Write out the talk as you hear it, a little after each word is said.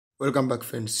Welcome back,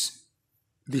 friends.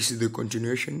 This is the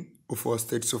continuation of our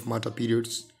states of matter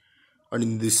periods, and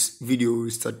in this video we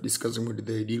start discussing about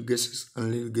the ideal gases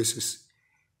and real gases.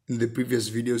 In the previous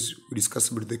videos we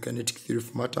discussed about the kinetic theory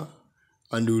of matter,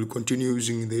 and we will continue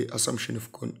using the assumption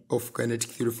of kinetic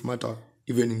theory of matter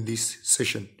even in this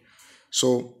session.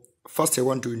 So first I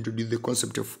want to introduce the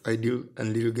concept of ideal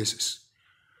and real gases.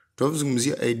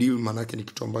 Tunapozungumzia ideal, maana yake ni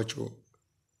kitu ambacho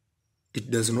it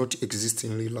does not exist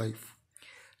in real life.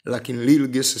 Lakini real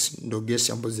gases ndo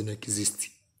gesi ambazo zina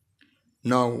exist.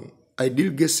 Now, ideal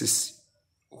gases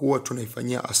huwa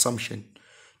tunaifanyia assumption,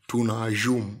 tuna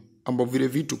assume amba vile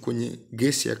vitu kwenye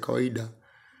gesi ya kawaida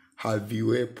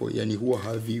haviwepo, yani huwa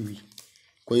haviwi.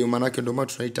 Kwa hiyo maana yake ndo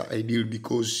maana tunaita ideal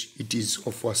because it is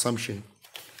of assumption.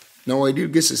 Now, ideal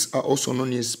gases are also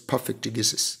known as perfect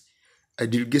gases.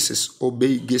 Ideal gases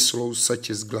obey gas laws such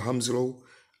as Graham's law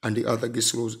and the other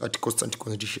gas laws at constant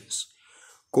conditions.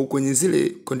 Kwa kwenye zile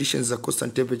conditions za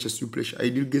constant temperature to pressure,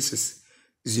 ideal gases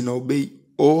zina obey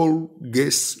all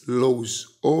gas laws.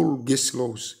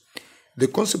 The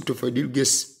concept of ideal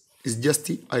gas is just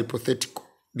hypothetical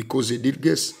because ideal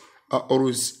gas are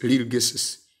always real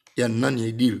gases and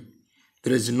non-ideal.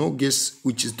 There is no gas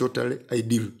which is totally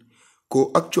ideal.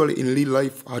 Kwa actually in real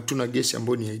life hatuna gas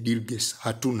ambayo ni ideal gas.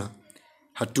 Hatuna.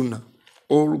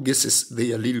 All gases,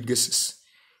 they are real gases.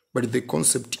 But the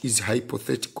concept is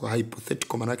hypothetical.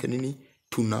 Hypothetical manake nini?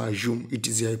 Tuna assume. It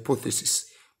is a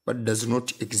hypothesis, but does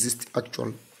not exist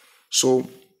actually. So,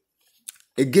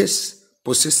 a gas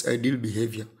possesses ideal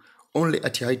behavior only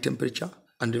at high temperature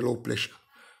and low pressure.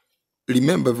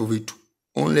 Remember vitu.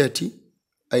 Only at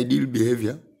ideal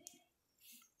behavior,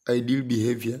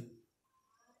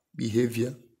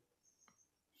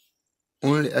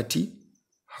 only at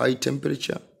high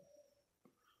temperature,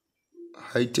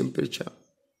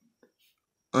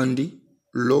 and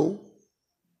low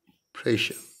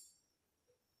pressure.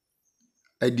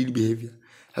 Ideal behavior.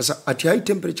 Sasa at high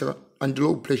temperature and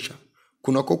low pressure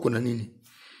kuna nini?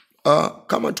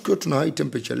 Kama tukiwa tuna high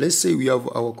temperature, let's say we have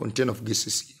our container of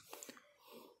gases here.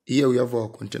 Here we have our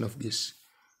container of gas.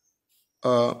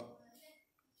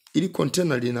 Ili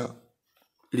container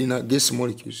lina gas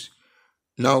molecules.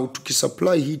 Now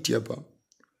tukisupply heat hapa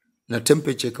na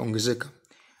temperature ikaongezeka.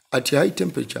 At high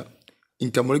temperature,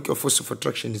 intermolecular force of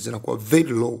attraction is inakuwa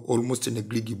very low, almost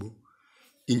negligible.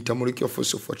 Intermolecular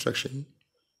force of attraction,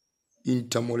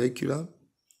 intermolecular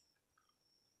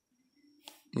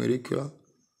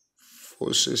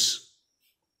forces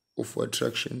of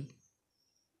attraction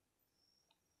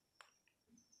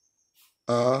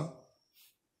are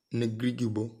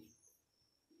negligible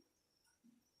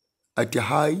at a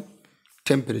high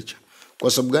temperature.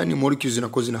 Kwa sababu gani? Molecules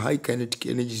zinakuwa zina high kinetic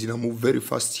energy, zina move very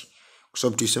fast. Kwa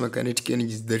sababu tulisema kinetic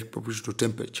energy is direct proportional to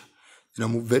temperature. Zina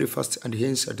move very fast, and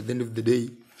hence at the end of the day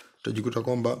tutajikuta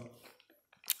kwamba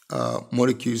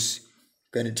molecules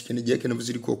kinetic energy yake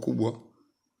inavyozidi kuwa kubwa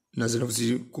na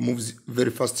zinavyozidi kumove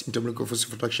very fast, intermolecular force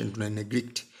of attraction tuna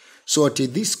neglect. So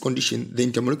at this condition, the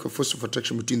intermolecular force of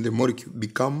attraction between the molecule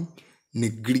become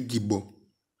negligible.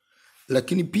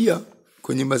 Lakini pia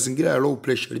kwenye mazingira ya low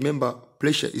pressure, remember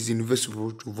pressure is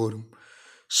inversely to volume.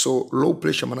 So low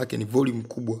pressure manake ni volume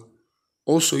kubwa.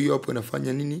 Also hiyo hapo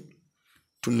inafanya nini?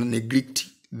 Tuna neglect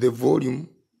the volume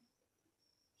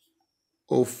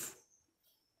of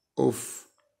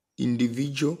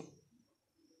individual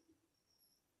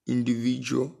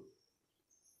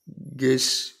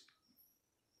gas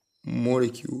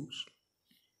molecules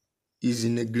is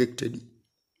neglected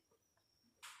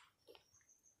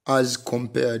as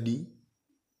compared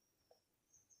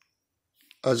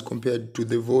to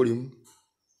the volume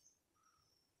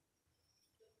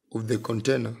of the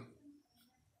container.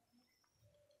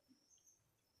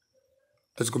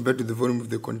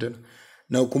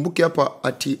 Na ukumbuke hapa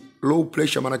at low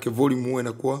pressure manake volume huwa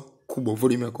inakuwa kubwa,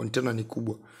 volume ya container ni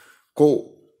kubwa. Kwa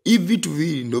hivi vitu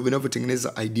viwili ndio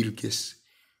vinavyotengeneza ideal gas.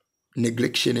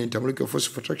 Neglection ya intermolecular force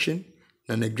of attraction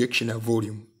na neglection ya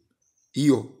volume.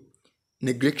 Hiyo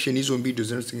neglection hizo mbili ndio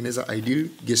zinazotengeneza ideal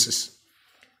gases.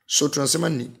 So tunasema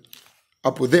ni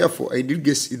hapo, therefore ideal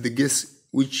gas is the gas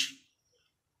which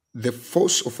the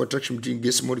force of attraction between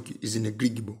gas molecule is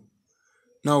negligible.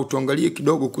 Now tuangalie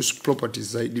kidogo kuhusu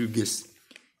properties za ideal gas.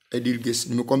 Ideal gas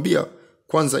nimekwambia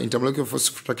kwanza intermolecular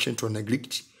force of attraction to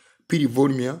neglect, pili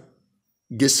volume ya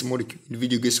gas molecule,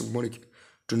 individual gas molecule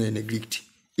tuna neglect.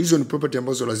 Hizo ni property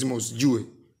ambazo lazima usijue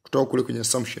kutoka kule kwenye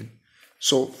assumption.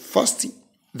 So first,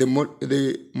 the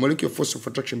molecular force of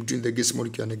attraction between the gas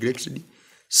molecule are neglected.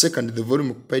 Second, the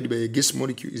volume occupied by a gas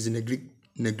molecule is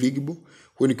negligible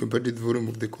when compared to the volume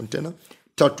of the container.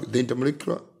 Third,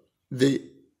 the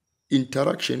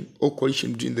interaction or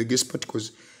collision between the gas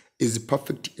particles is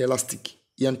perfect elastic.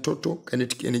 Yani total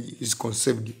kinetic energy is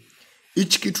conserved.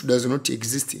 Each kitu does not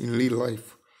exist in real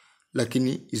life,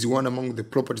 lakini is one among the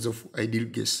properties of ideal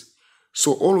gas.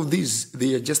 So all of these,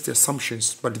 they are just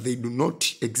assumptions, but they do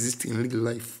not exist in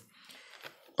real life.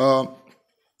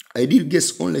 Ideal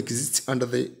gas only exists under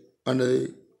the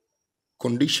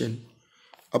condition,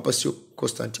 hapa sio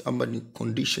constant, amba ni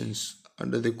conditions,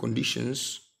 under the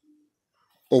conditions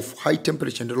of high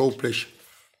temperature and low pressure.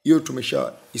 Hiyo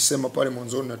tumesha isema pale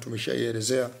mwanzoni na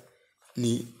tumeshaielezea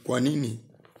ni kwa nini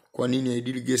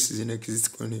ideal gas zina exist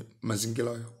kwenye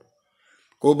mazingira hayo.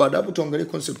 Kwa hiyo baada hapo tuangalie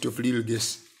concept of real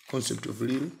gas.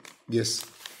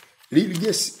 Real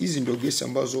gas hizi ndio gas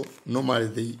ambazo normally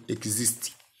they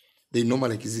exist.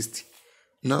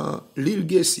 Na real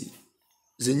gas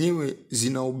zenyewe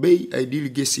zina obey ideal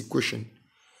gas equation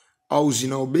au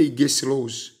zina obey gas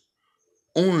laws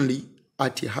only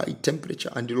at a high temperature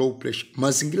and low pressure.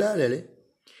 Mazingira yale.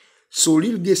 So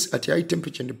real gas at high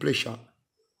temperature and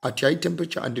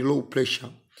low pressure,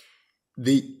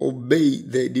 they obey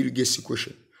the ideal gas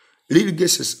equation. Real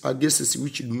gases are gases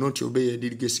which do not obey the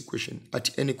ideal gas equation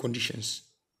at any conditions.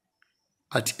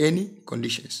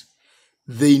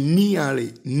 They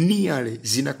nearly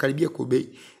zinakaribia kuobey.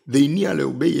 They nearly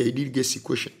obey the ideal gas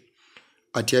equation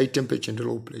at high temperature and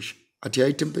low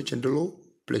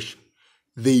pressure.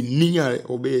 They nearly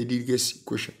obey the ideal gas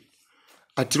equation.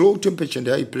 At low temperature and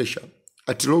high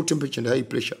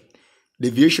pressure,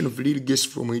 deviation of real gas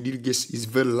from ideal gas is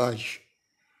very large.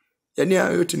 Yani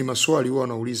hayo yote ni maswali huwa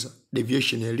wanauliza.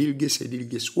 Deviation ya real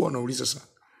gas huwa wanauliza sana.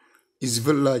 Is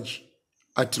very large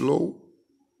at low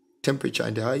temperature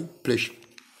and high pressure.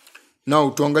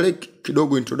 Now tuangalie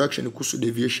kidogo introduction kuhusu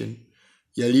deviation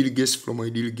ya real gas from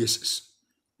ideal gases.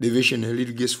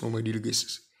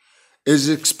 As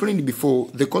explained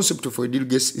before, the concept of ideal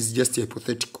gas is just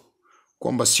hypothetical.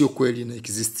 Kwamba sio kweli na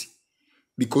exist.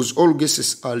 Because all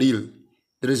gases are real.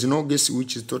 There is no gas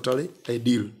which is totally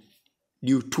ideal.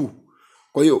 Due to.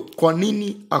 Kwa hiyo, kwa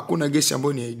nini hakuna gas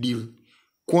ambayo ni ideal?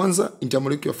 Kwanza,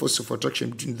 intermolecular force of attraction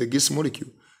between the gas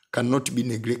molecule cannot be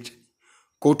neglected.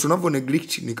 Kwa hiyo tunavyo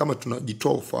neglect ni kama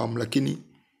tunajitoa ufahamu, lakini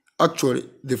actually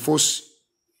the force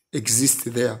exists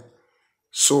there.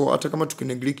 So hata kama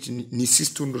tukineglect ni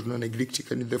sisi tu ndo tuna neglect,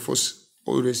 kandi the force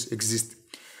always exists.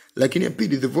 Lakini ya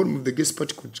pili, the volume of the gas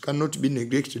particles cannot be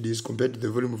neglected as compared to the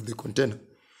volume of the container.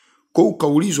 Kwa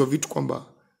ukaulizwa vitu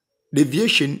kwamba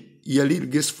deviation ya real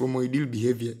gas from ideal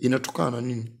behavior inatokana na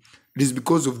nini? It is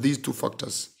because of these two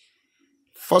factors.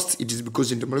 First, it is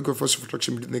because intermolecular force of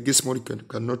attraction between the gas molecule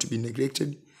cannot be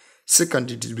neglected.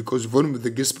 Second, it is because volume of the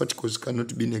gas particles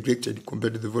cannot be neglected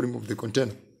compared to the volume of the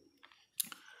container.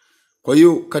 Kwa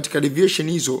hiyo katika deviation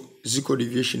hizo ziko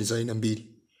deviation za aina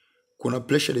mbili. Kuna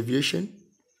pressure deviation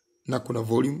na kuna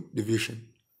volume deviation.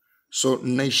 So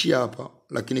naishia hapa,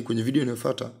 lakini kwenye video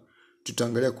inayofuata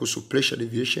tutaangalia kuhusu pressure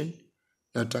deviation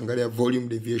na tutaangalia volume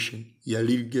deviation ya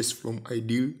real gas from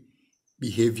ideal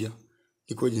behavior.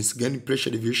 Niko jinsi gani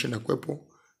pressure deviation inakuwepo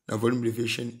na volume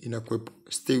deviation inakuwepo.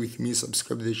 Stay with me,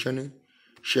 subscribe the channel,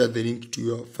 share the link to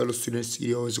your fellow students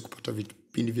ili waweze kupata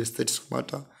vipindi vya status of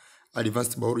matter,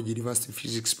 advanced biology, advanced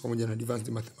physics pamoja na advanced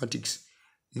mathematics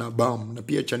na BAM. Na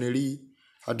pia channel hii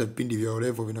hata vipindi vya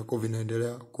O-level vinakuwa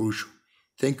vinaendelea kurushwa.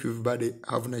 Thank you everybody.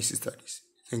 Have nice studies.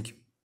 Thank you.